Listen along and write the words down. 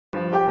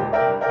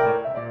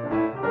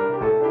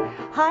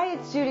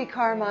it's Judy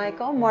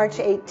Carmichael. March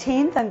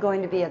 18th, I'm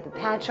going to be at the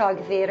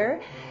Patchogue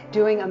Theater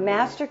doing a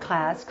master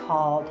class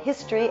called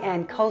History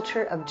and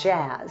Culture of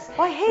Jazz.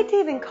 Well, I hate to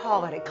even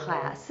call it a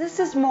class. This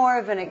is more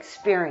of an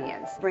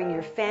experience. Bring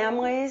your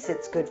families.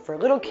 It's good for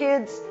little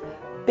kids,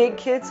 big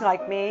kids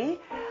like me.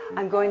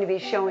 I'm going to be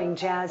showing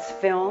jazz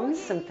films,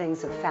 some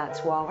things of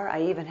Fats Waller.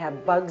 I even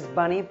have Bugs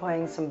Bunny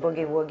playing some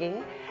boogie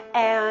woogie.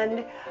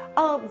 And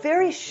a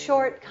very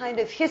short kind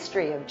of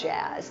history of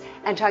jazz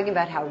and talking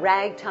about how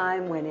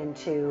ragtime went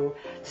into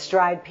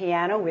stride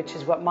piano, which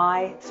is what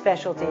my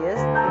specialty is.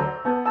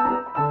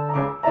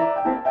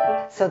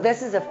 So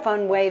this is a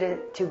fun way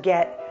to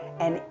get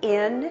an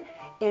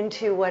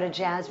into what a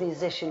jazz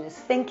musician is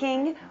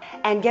thinking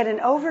and get an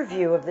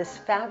overview of this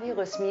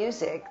fabulous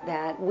music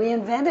that we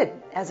invented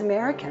as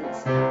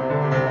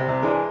Americans.